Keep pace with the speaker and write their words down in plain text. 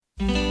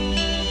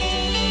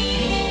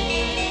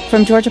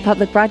From Georgia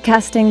Public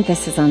Broadcasting,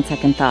 this is On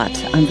Second Thought.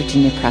 I'm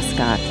Virginia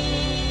Prescott.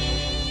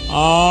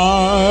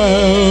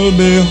 I'll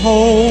be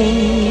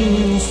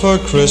home for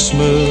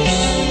Christmas.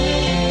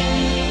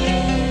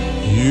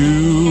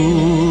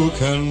 You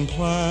can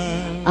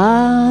plan.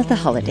 Ah, the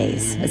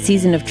holidays, a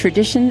season of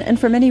tradition and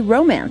for many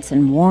romance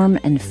and warm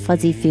and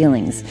fuzzy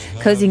feelings.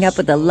 Cozying up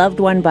with a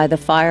loved one by the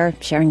fire,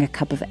 sharing a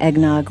cup of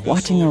eggnog,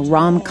 watching a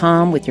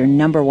rom-com with your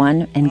number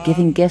one, and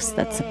giving gifts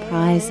that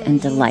surprise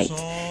and delight.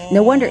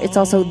 No wonder it's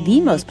also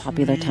the most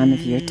popular time of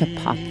year to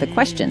pop the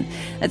question.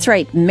 That's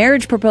right,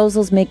 marriage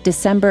proposals make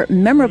December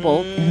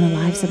memorable in the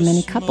lives of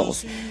many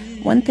couples.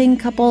 One thing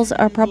couples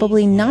are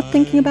probably not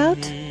thinking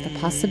about, the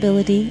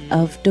possibility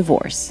of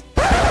divorce.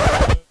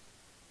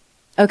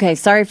 Okay,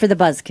 sorry for the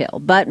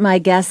buzzkill, but my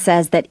guest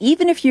says that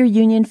even if your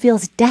union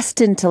feels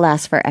destined to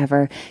last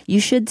forever,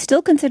 you should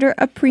still consider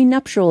a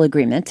prenuptial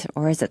agreement,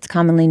 or as it's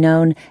commonly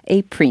known,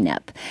 a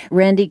prenup.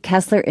 Randy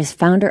Kessler is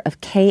founder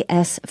of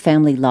KS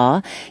Family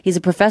Law. He's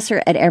a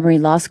professor at Emory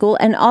Law School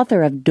and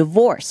author of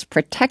Divorce,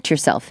 Protect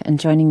Yourself, and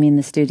joining me in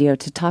the studio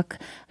to talk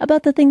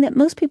about the thing that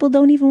most people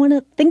don't even want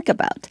to think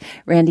about.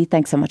 Randy,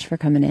 thanks so much for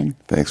coming in.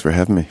 Thanks for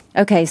having me.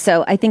 Okay,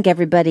 so I think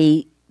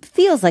everybody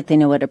feels like they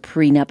know what a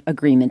prenup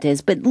agreement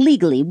is, but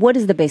legally, what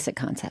is the basic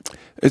concept?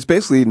 It's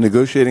basically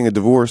negotiating a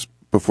divorce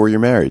before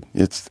you're married.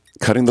 It's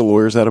cutting the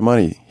lawyers out of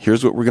money.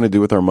 Here's what we're going to do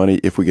with our money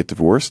if we get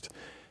divorced,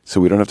 so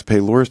we don't have to pay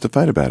lawyers to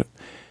fight about it.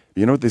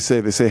 You know what they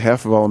say? They say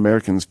half of all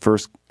Americans'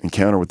 first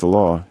encounter with the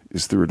law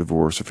is through a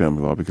divorce or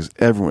family law because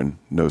everyone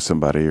knows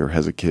somebody or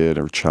has a kid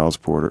or child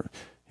support or,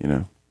 you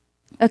know.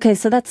 Okay,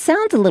 so that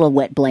sounds a little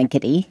wet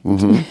blankety.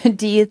 Mm-hmm.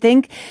 Do you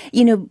think,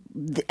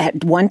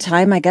 at one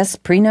time, I guess,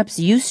 prenups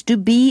used to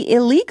be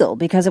illegal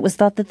because it was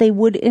thought that they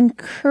would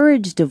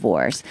encourage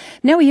divorce.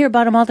 Now we hear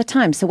about them all the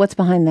time. So what's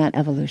behind that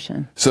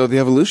evolution? So the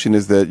evolution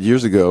is that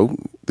years ago,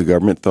 the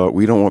government thought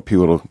we don't want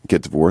people to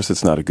get divorced.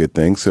 It's not a good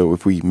thing. So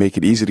if we make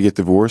it easy to get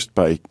divorced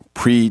by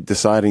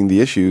pre-deciding the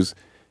issues,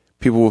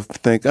 people will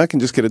think, I can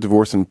just get a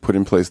divorce and put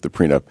in place the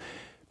prenup.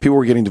 People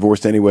were getting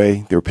divorced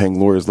anyway. They were paying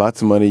lawyers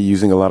lots of money,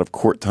 using a lot of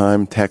court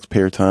time,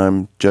 taxpayer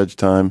time, judge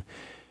time.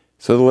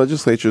 So the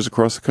legislatures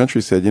across the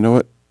country said, you know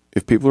what?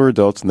 If people are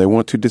adults and they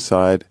want to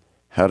decide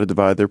how to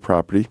divide their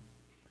property,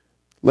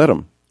 let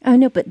them. Oh,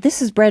 no, but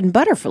this is bread and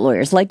butter for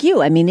lawyers like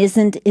you. I mean,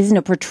 isn't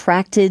a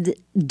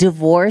protracted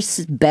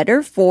divorce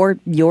better for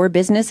your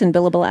business and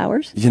billable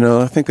hours? You know,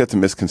 I think that's a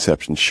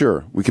misconception.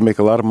 Sure, we can make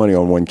a lot of money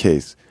on one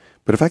case.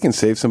 But if I can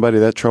save somebody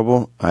that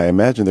trouble, I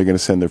imagine they're going to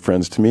send their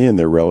friends to me and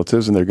their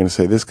relatives, and they're going to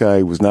say, this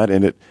guy was not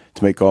in it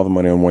to make all the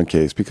money on one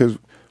case. Because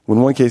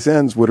when one case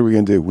ends, what are we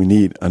going to do? We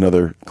need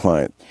another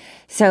client.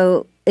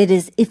 So it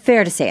is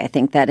fair to say, I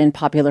think, that in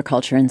popular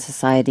culture and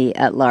society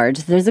at large,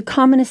 there's a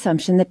common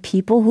assumption that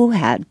people who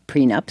had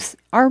prenups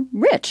are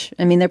rich.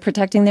 I mean, they're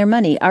protecting their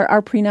money.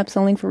 Are prenups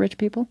only for rich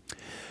people?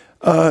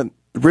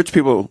 Rich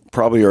people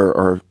probably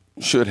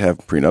should have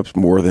prenups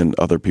more than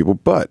other people,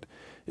 but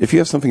if you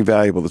have something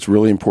valuable that's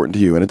really important to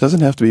you, and it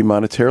doesn't have to be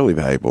monetarily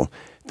valuable,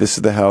 this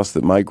is the house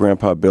that my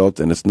grandpa built,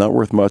 and it's not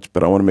worth much,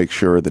 but I want to make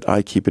sure that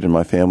I keep it in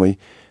my family,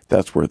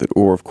 that's worth it.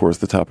 Or, of course,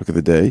 the topic of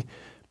the day,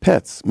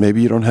 pets.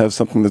 Maybe you don't have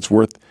something that's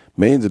worth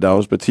millions of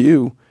dollars, but to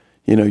you,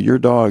 your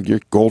dog,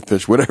 your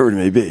goldfish, whatever it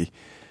may be,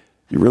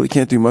 you really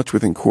can't do much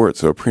with in court.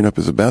 So a prenup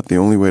is about the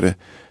only way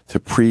to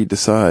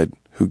pre-decide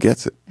who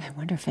gets it. I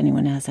wonder if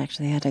anyone has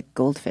actually had a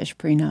goldfish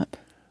prenup.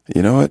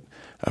 You know what?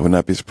 I would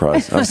not be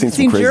surprised. I've seen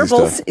some crazy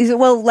gerbils. stuff.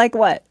 Well, like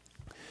what?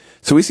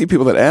 So we see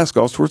people that ask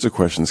all sorts of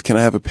questions. Can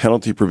I have a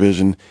penalty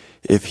provision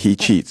if he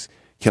cheats?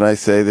 Can I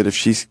say that if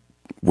she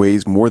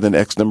weighs more than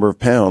X number of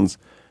pounds,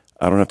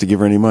 I don't have to give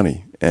her any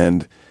money?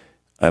 And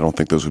I don't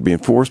think those would be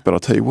enforced, but I'll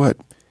tell you what,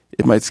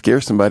 it might scare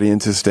somebody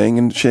into staying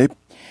in shape.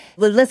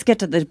 Well, let's get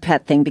to the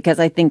pet thing because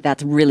I think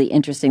that's really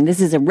interesting.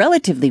 This is a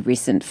relatively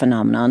recent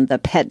phenomenon, the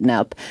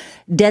petnup,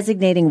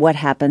 designating what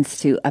happens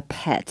to a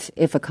pet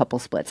if a couple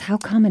splits. How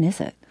common is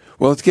it?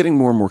 Well, it's getting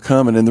more and more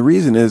common, and the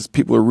reason is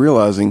people are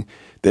realizing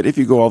that if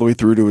you go all the way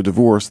through to a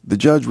divorce, the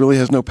judge really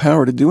has no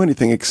power to do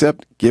anything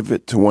except give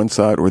it to one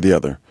side or the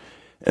other.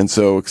 And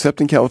so,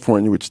 except in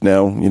California, which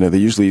now, they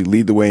usually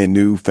lead the way in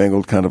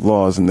newfangled kind of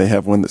laws, and they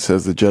have one that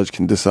says the judge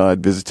can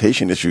decide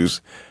visitation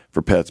issues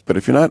for pets. But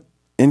if you're not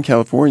in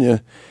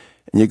California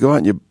and you go out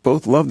and you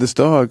both love this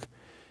dog,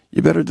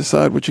 you better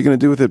decide what you're going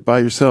to do with it by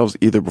yourselves,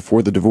 either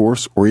before the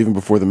divorce or even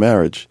before the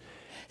marriage.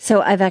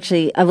 So I've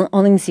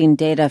only seen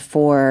data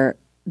for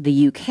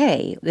the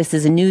UK. This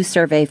is a new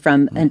survey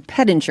from a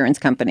pet insurance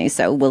company,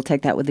 so we'll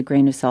take that with a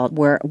grain of salt,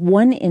 where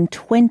 1 in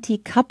 20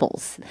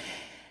 couples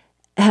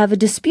have a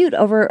dispute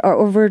over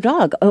a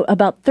dog.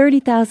 About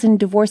 30,000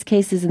 divorce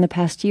cases in the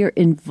past year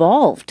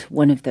involved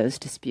one of those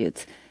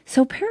disputes.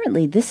 So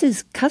apparently this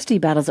is custody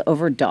battles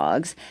over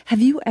dogs.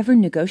 Have you ever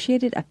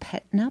negotiated a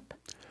petnup?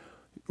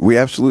 We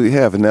absolutely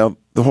have. And now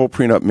the whole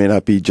prenup may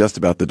not be just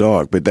about the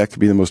dog, but that could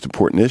be the most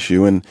important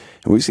issue. And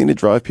we've seen it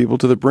drive people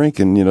to the brink.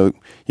 And, you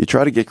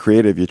try to get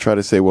creative. You try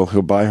to say, well,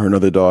 he'll buy her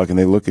another dog. And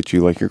they look at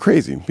you like you're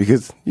crazy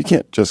because you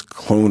can't just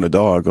clone a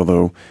dog,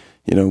 although,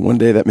 one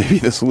day that may be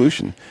the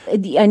solution.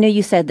 I know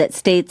you said that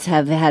states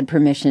have had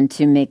permission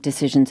to make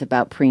decisions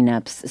about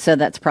prenups, so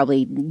that's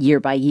probably year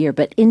by year.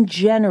 But in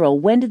general,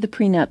 when did the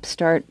prenup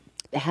start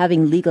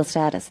having legal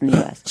status in the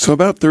U.S.? So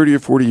about 30 or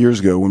 40 years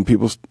ago, when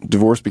people's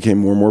divorce became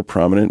more and more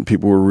prominent, and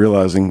people were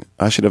realizing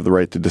I should have the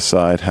right to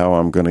decide how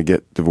I'm going to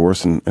get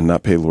divorced and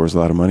not pay lawyers a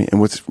lot of money. And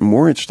what's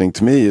more interesting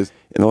to me is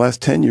in the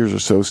last 10 years or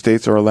so,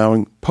 states are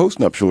allowing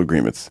postnuptial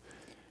agreements.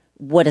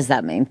 What does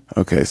that mean?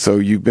 Okay, so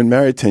you've been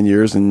married 10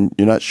 years and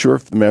you're not sure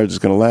if the marriage is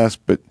going to last,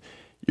 but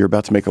you're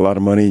about to make a lot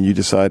of money and you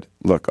decide,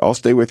 look, I'll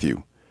stay with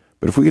you.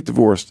 But if we get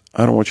divorced,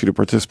 I don't want you to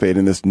participate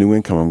in this new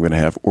income I'm going to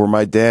have. Or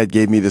my dad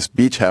gave me this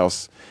beach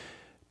house,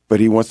 but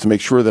he wants to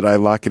make sure that I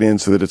lock it in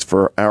so that it's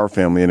for our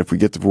family. And if we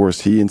get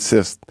divorced, he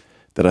insists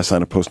that I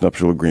sign a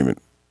postnuptial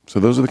agreement. So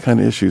those are the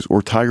kind of issues.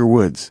 Or Tiger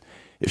Woods.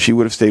 If she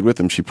would have stayed with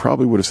him, she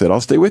probably would have said, I'll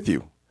stay with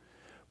you.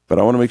 But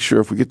I want to make sure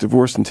if we get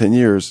divorced in 10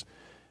 years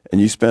and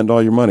you spend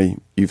all your money,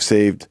 you've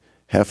saved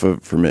half of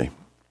it for me.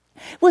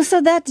 Well, so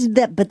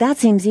but that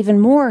seems even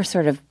more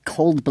sort of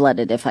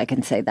cold-blooded, if I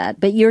can say that.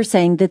 But you're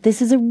saying that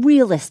this is a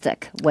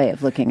realistic way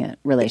of looking at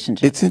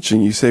relationships. It's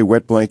interesting. You say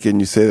wet blanket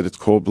and you say that it's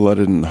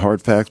cold-blooded and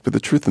hard facts, but the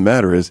truth of the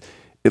matter is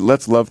it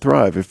lets love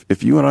thrive.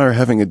 If you and I are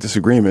having a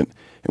disagreement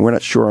and we're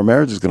not sure our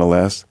marriage is going to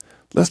last,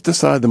 let's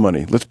decide the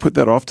money. Let's put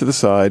that off to the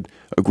side,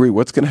 agree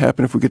what's going to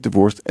happen if we get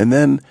divorced, and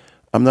then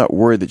I'm not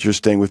worried that you're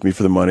staying with me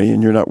for the money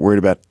and you're not worried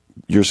about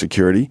your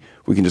security.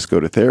 We can just go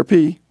to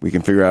therapy. We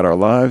can figure out our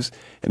lives.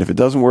 And if it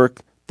doesn't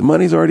work, the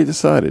money's already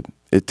decided.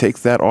 It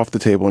takes that off the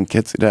table and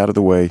gets it out of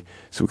the way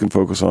so we can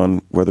focus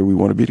on whether we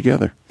want to be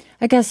together.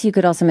 I guess you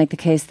could also make the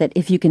case that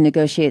if you can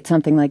negotiate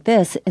something like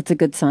this, it's a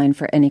good sign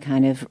for any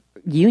kind of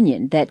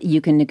union that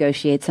you can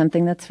negotiate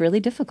something that's really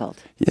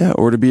difficult. Yeah,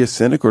 or to be a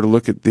cynic or to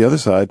look at the other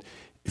side.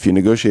 If you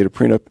negotiate a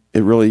prenup,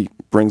 it really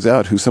brings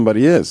out who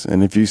somebody is.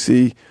 And if you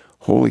see,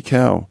 holy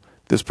cow,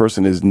 this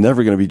person is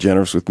never going to be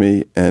generous with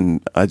me,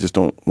 and I just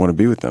don't want to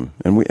be with them.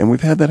 And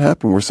we've had that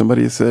happen where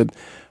somebody has said,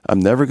 I'm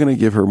never going to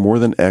give her more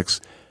than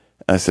X.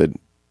 I said,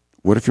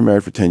 what if you're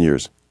married for 10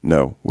 years?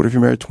 No. What if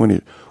you're married 20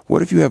 years?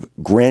 What if you have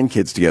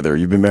grandkids together?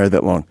 You've been married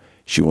that long.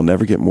 She will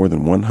never get more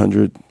than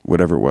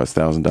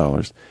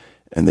 $100,000.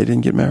 And they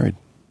didn't get married.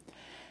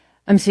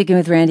 I'm speaking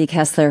with Randy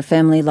Kessler,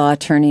 family law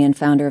attorney and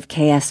founder of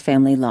KS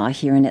Family Law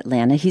here in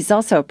Atlanta. He's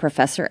also a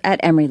professor at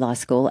Emory Law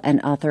School and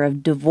author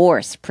of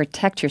Divorce,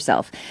 Protect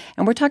Yourself.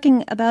 And we're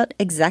talking about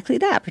exactly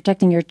that,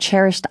 protecting your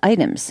cherished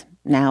items,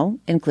 now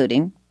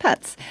including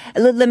pets.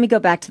 Let me go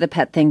back to the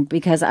pet thing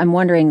because I'm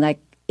wondering,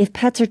 if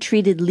pets are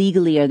treated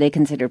legally, are they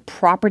considered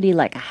property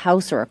like a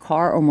house or a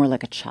car or more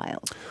like a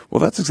child? Well,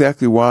 that's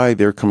exactly why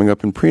they're coming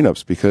up in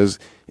prenups, because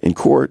in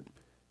court,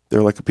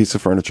 they're like a piece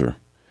of furniture.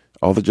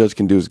 All the judge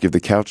can do is give the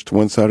couch to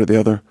one side or the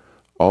other.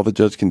 All the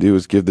judge can do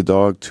is give the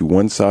dog to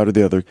one side or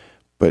the other.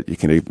 But you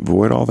can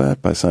avoid all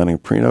that by signing a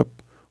prenup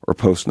or a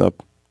postnup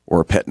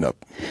or a petnup.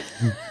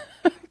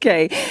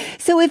 Okay.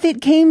 So if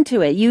it came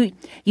to it, you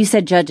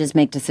said judges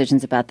make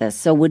decisions about this.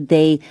 So would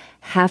they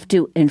have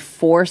to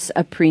enforce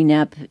a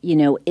prenup,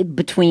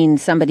 between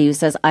somebody who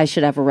says, I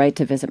should have a right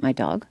to visit my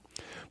dog?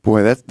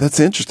 Boy,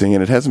 that's interesting.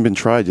 And it hasn't been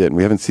tried yet. And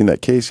we haven't seen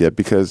that case yet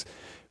because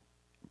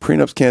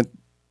prenups can't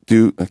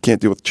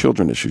deal with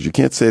children issues. You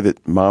can't say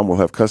that mom will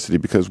have custody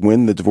because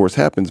when the divorce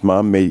happens,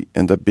 mom may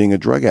end up being a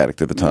drug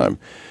addict at the time.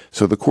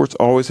 So the courts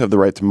always have the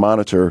right to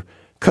monitor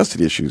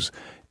custody issues.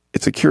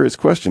 It's a curious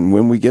question.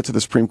 When we get to the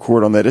Supreme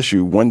Court on that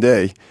issue one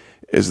day,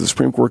 is the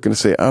Supreme Court going to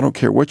say, I don't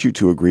care what you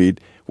two agreed.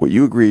 What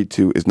you agreed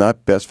to is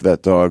not best for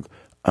that dog.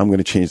 I'm going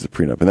to change the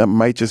prenup. And that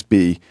might just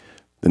be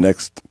the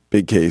next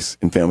big case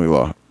in family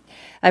law.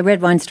 I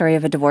read one story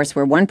of a divorce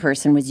where one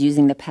person was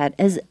using the pet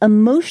as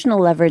emotional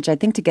leverage, I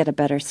think, to get a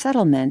better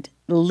settlement.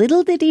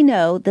 Little did he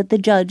know that the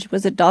judge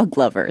was a dog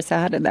lover. So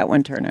how did that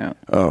one turn out?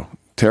 Oh,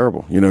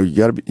 terrible. You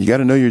got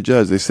to know your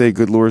judge. They say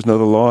good lawyers know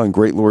the law and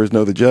great lawyers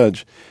know the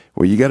judge.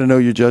 Well, you got to know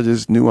your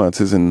judge's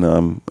nuances.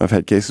 And I've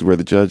had cases where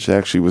the judge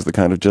actually was the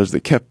kind of judge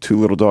that kept two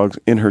little dogs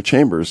in her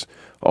chambers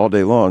all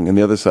day long. And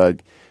the other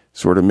side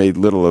sort of made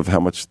little of how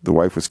much the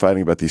wife was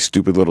fighting about these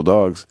stupid little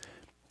dogs.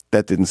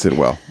 That didn't sit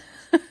well.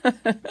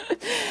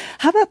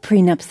 How about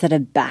prenups that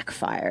have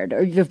backfired?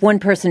 Or if one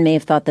person may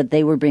have thought that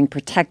they were being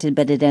protected,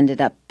 but it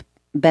ended up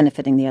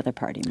benefiting the other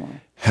party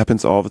more?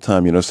 Happens all the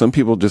time. Some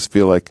people just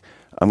feel like,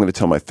 I'm going to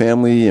tell my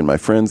family and my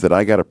friends that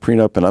I got a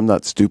prenup and I'm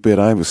not stupid.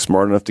 I was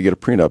smart enough to get a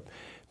prenup.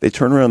 They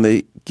turn around,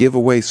 they give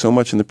away so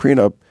much in the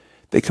prenup,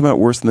 they come out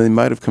worse than they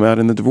might have come out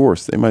in the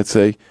divorce. They might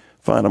say,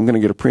 fine, I'm going to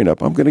get a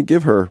prenup. I'm going to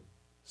give her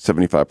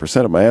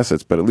 75% of my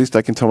assets, but at least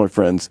I can tell my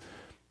friends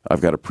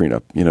I've got a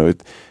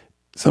prenup.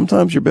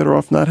 Sometimes you're better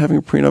off not having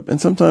a prenup,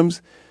 and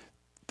sometimes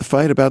the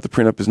fight about the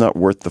prenup is not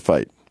worth the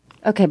fight.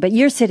 Okay, but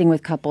you're sitting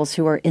with couples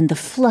who are in the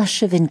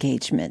flush of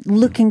engagement,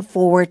 looking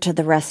forward to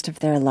the rest of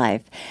their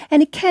life.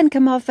 And it can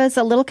come off as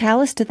a little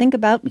callous to think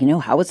about,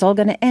 how it's all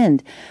going to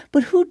end.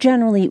 But who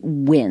generally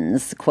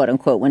wins, quote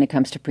unquote, when it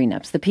comes to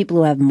prenups? The people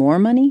who have more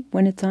money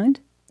when it's signed?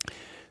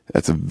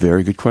 That's a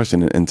very good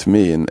question. And to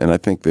me, and I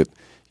think that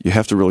you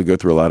have to really go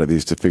through a lot of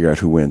these to figure out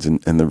who wins.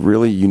 And the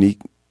really unique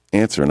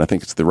answer, and I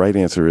think it's the right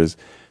answer, is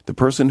the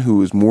person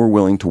who is more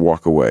willing to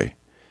walk away.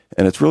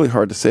 And it's really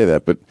hard to say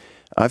that, but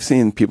I've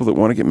seen people that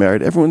want to get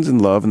married. Everyone's in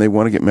love and they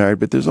want to get married,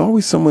 but there's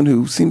always someone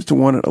who seems to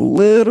want it a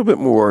little bit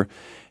more.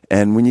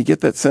 And when you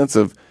get that sense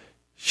of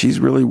she's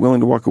really willing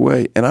to walk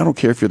away, and I don't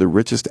care if you're the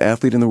richest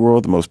athlete in the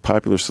world, the most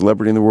popular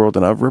celebrity in the world,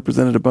 and I've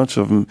represented a bunch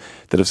of them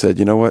that have said,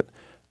 you know what,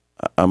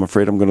 I'm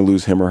afraid I'm going to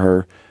lose him or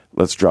her.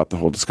 Let's drop the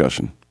whole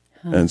discussion.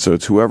 And so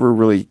it's whoever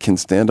really can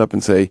stand up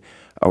and say,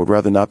 I would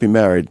rather not be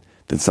married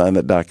than sign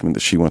that document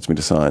that she wants me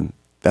to sign.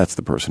 That's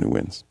the person who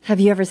wins. Have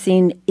you ever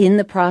seen in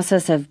the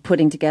process of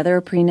putting together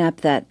a prenup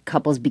that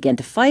couples begin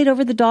to fight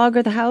over the dog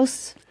or the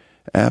house?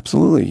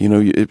 Absolutely. You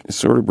know, it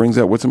sort of brings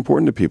out what's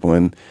important to people.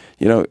 And,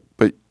 you know,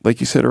 but like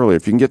you said earlier,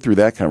 if you can get through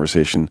that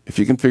conversation, if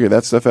you can figure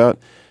that stuff out,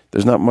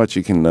 there's not much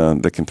you can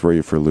that can throw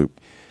you for a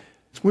loop.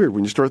 It's weird.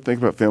 When you start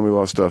thinking about family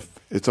law stuff,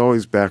 it's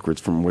always backwards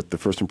from what the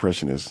first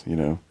impression is, you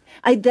know.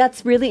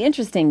 That's really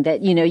interesting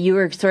that, you know, you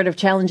were sort of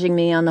challenging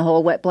me on the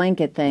whole wet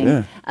blanket thing.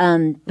 Yeah.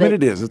 But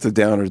it is. It's a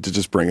downer to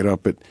just bring it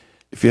up. But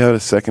if you had a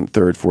second,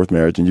 third, fourth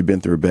marriage and you've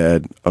been through a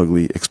bad,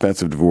 ugly,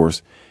 expensive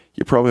divorce,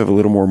 you probably have a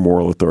little more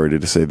moral authority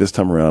to say, this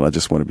time around, I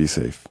just want to be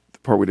safe. The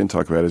part we didn't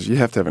talk about is you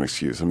have to have an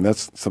excuse. I mean,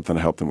 that's something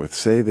I helped them with.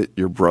 Say that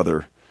your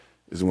brother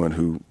is the one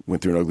who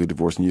went through an ugly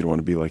divorce and you don't want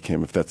to be like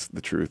him, if that's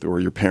the truth, or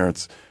your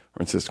parents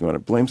are insisting on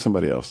it. Blame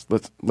somebody else.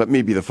 Let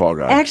me be the fall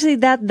guy. Actually,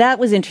 that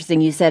was interesting.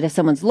 You said if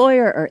someone's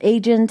lawyer or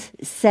agent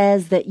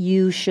says that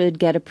you should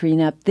get a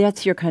prenup,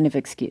 that's your kind of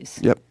excuse.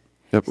 Yep.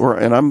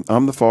 And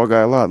I'm the fall guy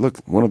a lot. Look,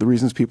 one of the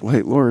reasons people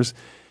hate lawyers,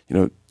 you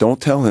know,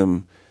 don't tell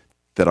him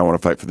that I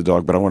want to fight for the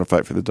dog, but I want to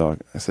fight for the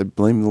dog. I said,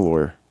 blame the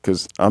lawyer,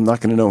 because I'm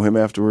not going to know him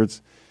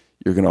afterwards.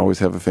 You're going to always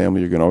have a family.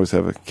 You're going to always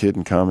have a kid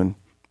in common.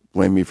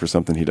 Blame me for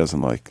something he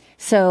doesn't like.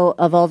 So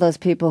of all those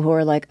people who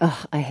are like,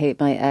 oh, I hate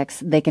my ex,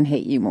 they can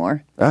hate you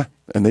more.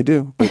 And they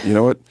do. But you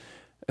know what?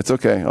 It's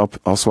okay.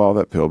 I'll swallow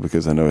that pill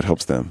because I know it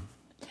helps them.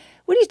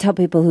 What do you tell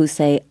people who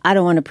say, I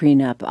don't want a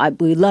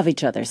prenup. We love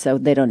each other, so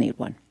they don't need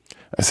one?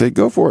 I say,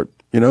 go for it.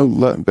 You know,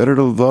 better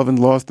to love and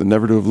lost than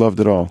never to have loved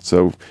at all.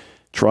 So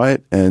try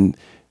it. And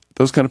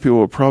those kind of people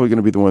are probably going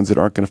to be the ones that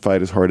aren't going to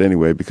fight as hard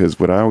anyway, because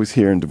what I always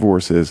hear in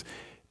divorce is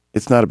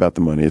it's not about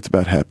the money. It's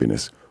about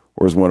happiness.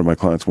 Or as one of my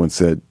clients once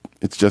said,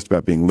 it's just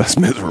about being less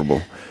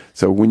miserable.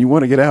 So when you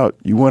want to get out,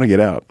 you want to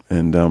get out.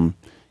 And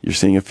you're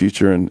seeing a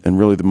future, and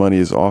really the money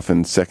is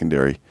often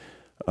secondary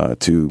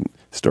to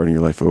starting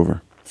your life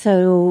over.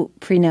 So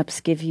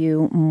prenups give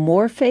you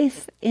more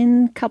faith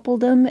in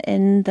coupledom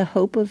and the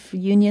hope of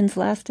unions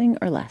lasting,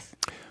 or less?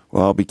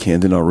 Well, I'll be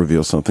candid. I'll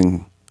reveal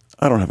something.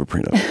 I don't have a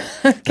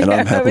prenup. Okay, and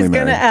I'm happily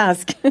married. I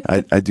was going to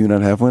ask. I do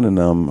not have one, and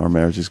our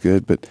marriage is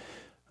good. But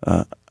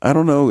I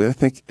don't know. I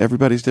think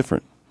everybody's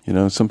different. You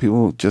know, some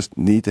people just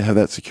need to have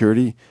that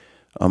security.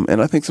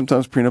 And I think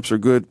sometimes prenups are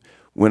good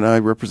when I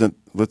represent,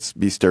 let's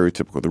be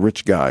stereotypical, the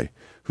rich guy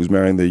who's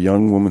marrying the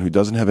young woman who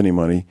doesn't have any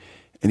money,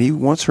 and he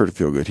wants her to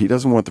feel good. He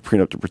doesn't want the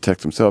prenup to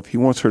protect himself. He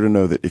wants her to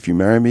know that if you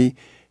marry me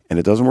and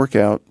it doesn't work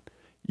out,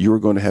 you are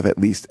going to have at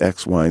least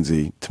X, Y, and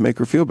Z to make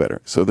her feel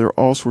better. So there are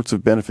all sorts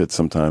of benefits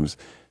sometimes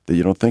that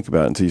you don't think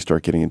about until you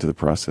start getting into the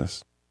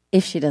process.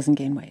 If she doesn't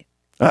gain weight.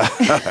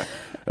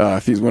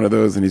 If he's one of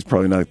those, then he's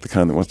probably not the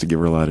kind that wants to give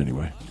her a lot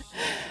anyway.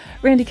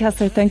 Randy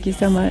Kessler, thank you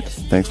so much.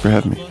 Thanks for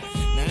having me.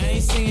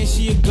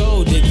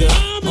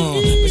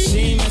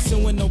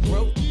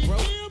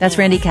 That's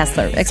Randy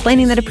Kessler,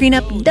 explaining that a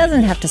prenup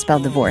doesn't have to spell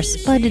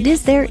divorce, but it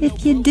is there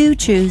if you do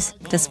choose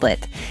to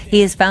split.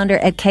 He is founder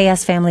at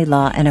KS Family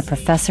Law and a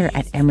professor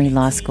at Emory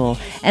Law School,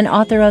 and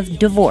author of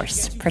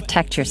Divorce,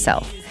 Protect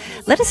Yourself.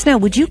 Let us know,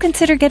 would you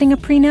consider getting a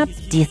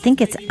prenup? Do you think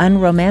it's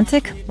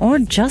unromantic or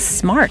just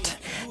smart?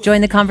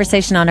 Join the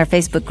conversation on our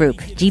Facebook group,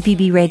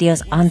 GPB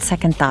Radio's On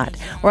Second Thought.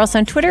 We're also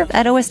on Twitter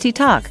at OST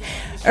Talk.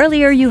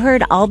 Earlier, you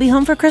heard I'll Be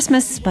Home for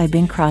Christmas by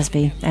Bing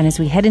Crosby. And as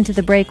we head into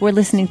the break, we're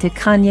listening to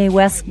Kanye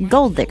West's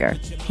Gold Digger.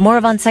 More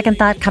of On Second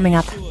Thought coming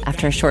up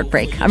after a short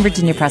break. I'm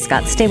Virginia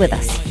Prescott. Stay with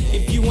us.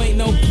 If you ain't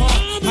no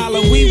punk,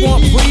 holla, we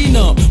want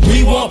prenup.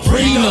 We want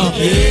prenup,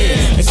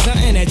 yeah. It's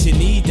something that you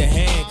need to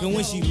have. And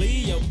when she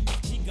leave your